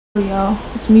Y'all,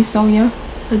 it's me, Sonia,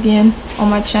 again on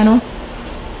my channel.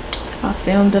 I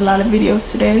filmed a lot of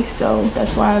videos today, so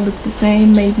that's why I look the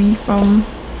same maybe from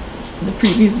the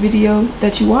previous video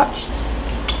that you watched.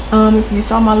 If you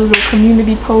saw my little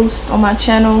community post on my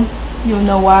channel, you'll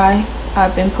know why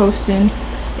I've been posting,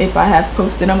 if I have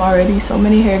posted them already, so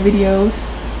many hair videos.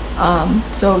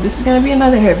 So this is gonna be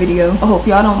another hair video. I hope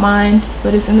y'all don't mind,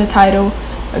 but it's in the title.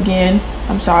 Again,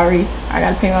 I'm sorry, I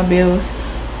gotta pay my bills,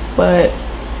 but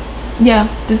yeah,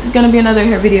 this is gonna be another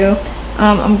hair video.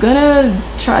 I'm gonna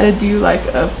try to do like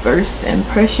a first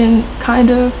impression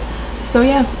kind of, so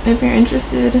yeah, if you're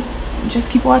interested, just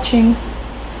keep watching.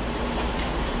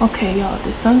 Okay y'all,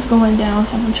 the sun's going down,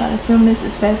 so I'm gonna try to film this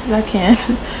as fast as I can.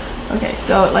 Okay,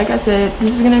 so like I said,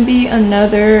 this is gonna be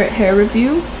another hair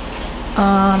review.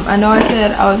 I know I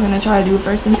said I was gonna try to do a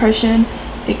first impression.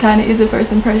 It kind of is a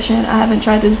first impression. I haven't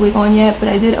tried this wig on yet, but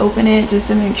I did open it just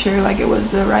to make sure like it was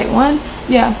the right one.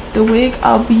 Yeah, the wig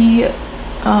I'll be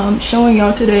showing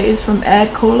y'all today is from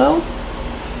Adcolo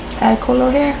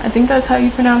hair. I think that's how you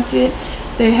pronounce it.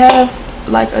 They have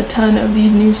like a ton of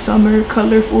these new summer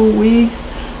colorful wigs,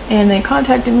 and they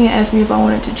contacted me and asked me if I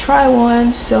wanted to try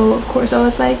one. So of course I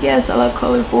was like, yes, I love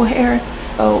colorful hair.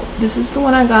 So this is the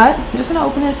one I got. I'm just gonna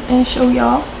open this and show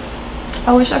y'all.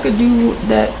 I wish I could do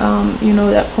that, you know,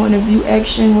 that point of view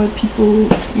action where people,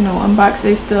 you know, unbox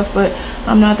their stuff, but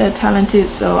I'm not that talented,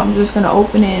 so I'm just gonna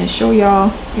open it and show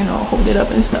y'all, you know, hold it up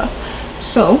and stuff.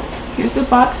 So here's the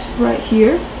box right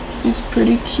here. It's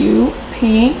pretty cute,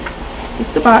 pink. It's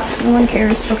the box, no one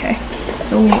cares. Okay,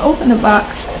 so when you open the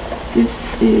box,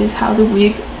 this is how the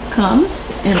wig comes.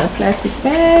 It's in a plastic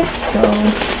bag. So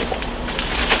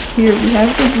here we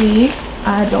have the wig.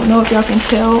 I don't know if y'all can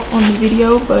tell on the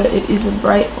video, but it is a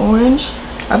bright orange.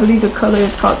 I believe the color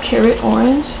is called carrot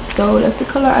orange, so that's the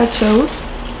color I chose.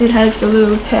 It has the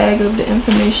little tag of the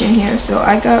information here. So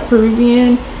I got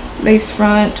Peruvian lace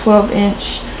front,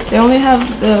 12-inch. They only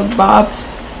have the bobbed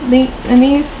links in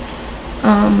these.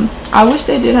 I wish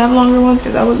they did have longer ones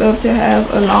because I would love to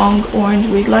have a long orange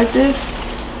wig like this.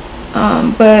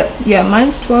 But yeah,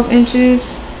 mine's 12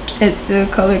 inches. It's the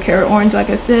color carrot orange, like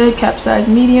I said, cap size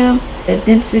medium. The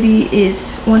density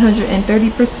is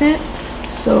 130%.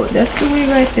 So that's the wig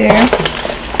right there.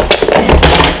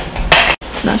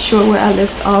 And not sure where I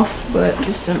left off, but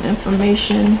just some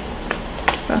information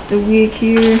about the wig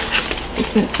here. They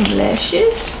sent some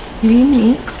lashes,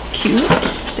 really cute.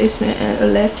 They sent an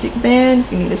elastic band,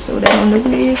 you need to sew that on the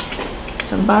wig.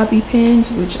 Some bobby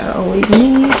pins, which I always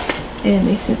need. And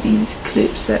they sent these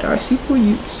clips that are super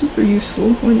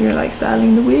useful when you're like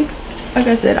styling the wig. Like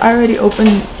I said, I already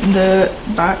opened the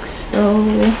box, so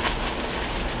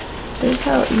there's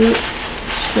how it looks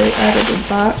straight out of the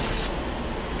box.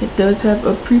 It does have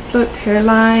a pre-plucked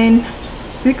hairline,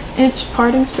 6-inch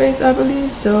parting space, I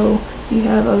believe, so you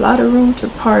have a lot of room to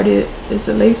part it. It's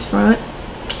a lace front.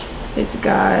 It's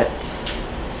got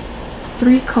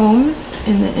 3 combs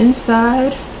in the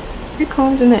inside. 3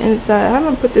 combs in the inside. I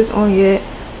haven't put this on yet.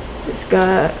 It's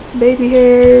got baby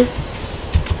hairs.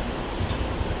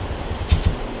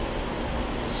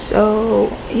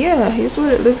 So yeah, here's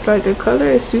what it looks like. The color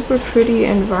is super pretty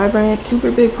and vibrant. Super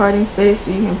big parting space,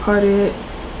 so you can part it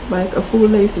like a full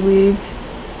lace wig.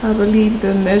 I believe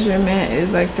the measurement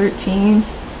is like 13,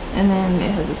 and then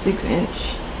it has a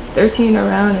 6-inch. 13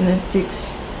 around and then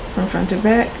 6 from front to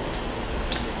back.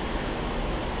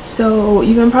 So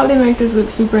you can probably make this look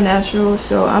super natural.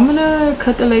 So I'm gonna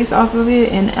cut the lace off of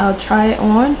it and I'll try it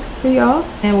on for y'all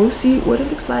and we'll see what it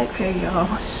looks like. Okay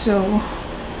y'all, so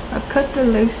I cut the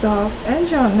lace off.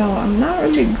 As y'all know, I'm not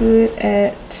really good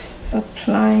at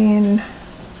applying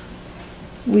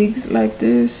wigs like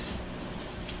this.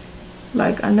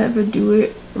 Like I never do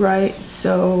it right,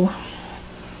 so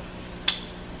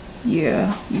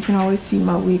yeah, you can always see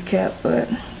my wig cap, but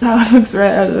how it looks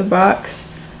right out of the box.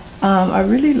 I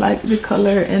really like the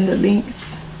color and the length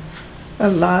a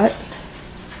lot.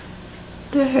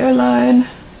 The hairline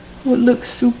would look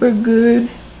super good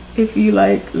if you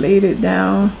like laid it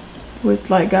down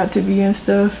with like got to be and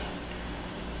stuff.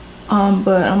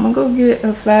 But I'm gonna go get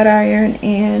a flat iron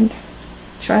and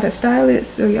try to style it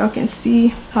so y'all can see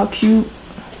how cute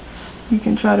you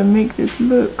can try to make this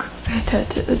look. I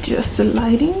had to adjust the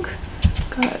lighting.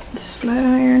 Got this flat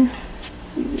iron.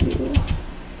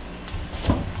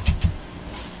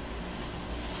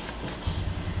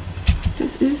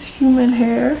 This is human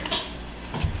hair,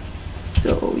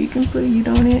 so you can put heat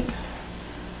on it.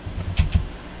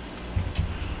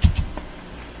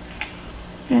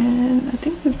 And I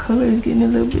think the color is getting a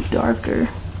little bit darker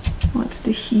once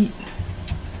the heat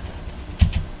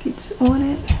gets on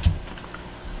it.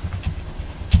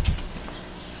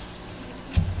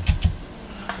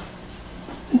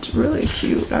 is really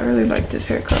cute. I really like this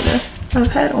hair color.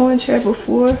 I've had orange hair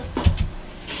before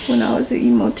when I was an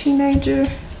emo teenager.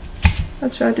 I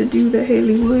tried to do the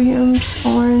Hayley Williams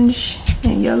orange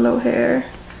and yellow hair,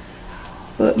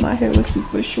 but my hair was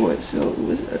super short, so it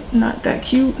was not that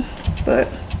cute. But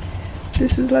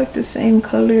this is like the same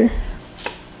color.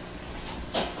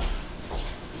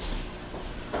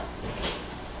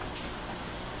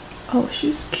 Oh,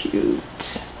 she's cute.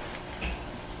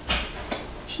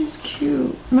 She's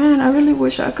cute. Man, I really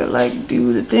wish I could like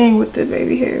do the thing with the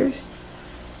baby hairs.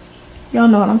 Y'all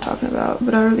know what I'm talking about,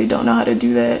 but I really don't know how to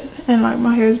do that. And like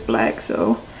my hair is black,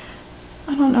 so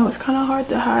I don't know, it's kind of hard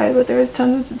to hide, but there's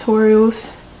tons of tutorials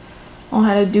on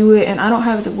how to do it, and I don't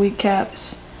have the wig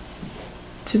caps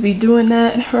to be doing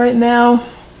that right now.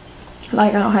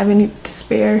 Like I don't have any to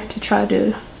spare to try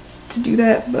to do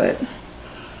that. But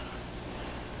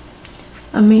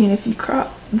I mean, if you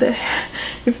crop the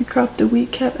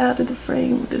wig cap out of the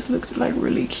frame, this looks like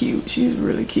really cute. She's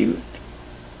really cute.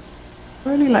 I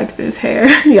really like this hair,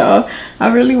 y'all.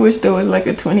 I really wish there was like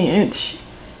a 20-inch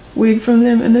wig from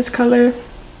them in this color.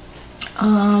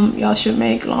 Y'all should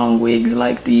make long wigs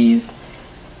like these.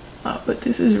 But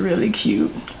this is really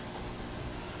cute.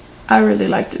 I really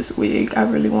like this wig. I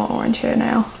really want orange hair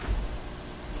now.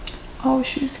 Oh,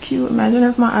 she's cute. Imagine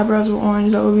if my eyebrows were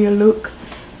orange. That would be a look.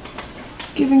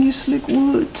 Giving you slick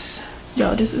woods.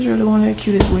 Yo, this is really one of the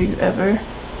cutest wigs ever.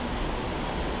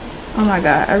 Oh my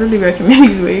god, I really recommend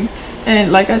these wigs.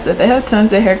 And like I said, they have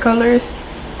tons of hair colors.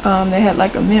 They had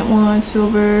like a mint one,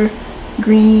 silver,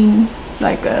 green,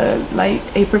 like a light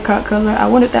apricot color. I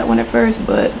wanted that one at first,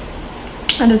 but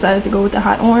I decided to go with the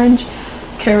hot orange,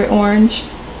 carrot orange.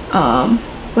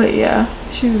 But yeah,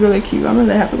 she's really cute. I'm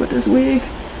really happy with this wig.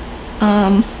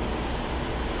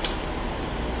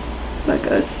 Like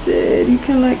I said, you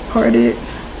can like part it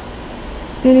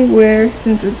anywhere,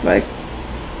 since it's like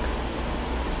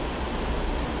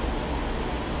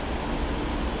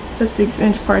a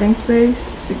 6-inch parting space,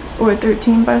 6 or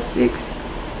 13 by 6.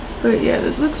 But yeah,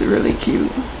 this looks really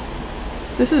cute.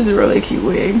 This is a really cute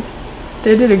wig.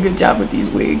 They did a good job with these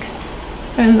wigs,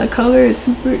 and the color is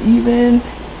super even.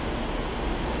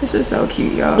 This is so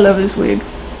cute, y'all. I love this wig.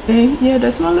 Okay, yeah,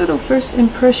 that's my little first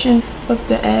impression of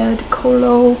the ad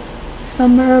Colo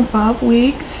Summer Bob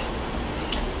Wigs.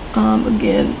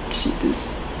 Again,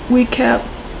 this wig cap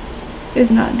is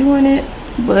not doing it,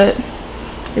 but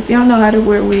if y'all know how to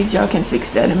wear wigs, y'all can fix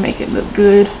that and make it look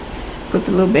good. Put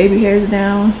the little baby hairs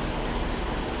down.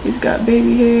 It's got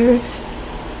baby hairs.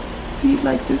 See,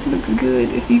 like this looks good.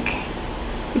 If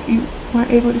you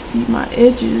weren't able to see my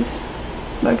edges,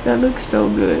 like that looks so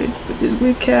good. With this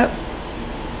wig cap,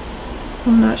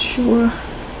 I'm not sure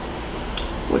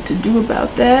what to do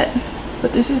about that,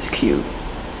 but this is cute.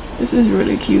 This is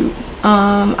really cute.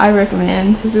 I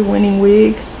recommend. This is a winning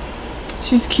wig.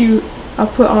 She's cute. I'll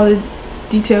put all the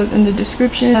details in the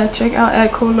description. Check out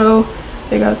at Colo.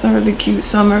 They got some really cute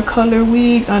summer color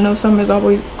wigs. I know summer's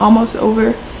almost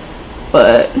over,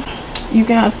 but you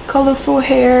can have colorful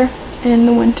hair in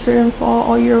the winter and fall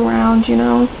all year round, you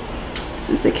know. This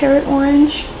is the carrot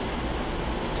orange.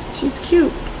 She's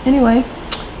cute. Anyway,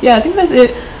 yeah, I think that's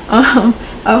it. I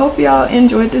hope y'all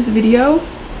enjoyed this video.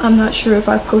 I'm not sure if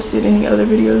I posted any other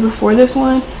videos before this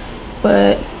one,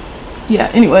 but yeah,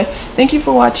 anyway, thank you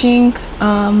for watching.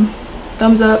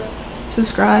 Thumbs up,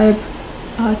 subscribe,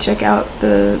 check out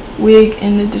the wig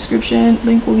in the description.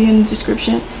 Link will be in the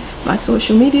description. My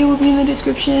social media will be in the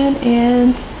description,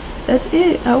 and that's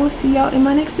it. I will see y'all in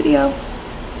my next video.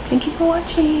 Thank you for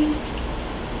watching.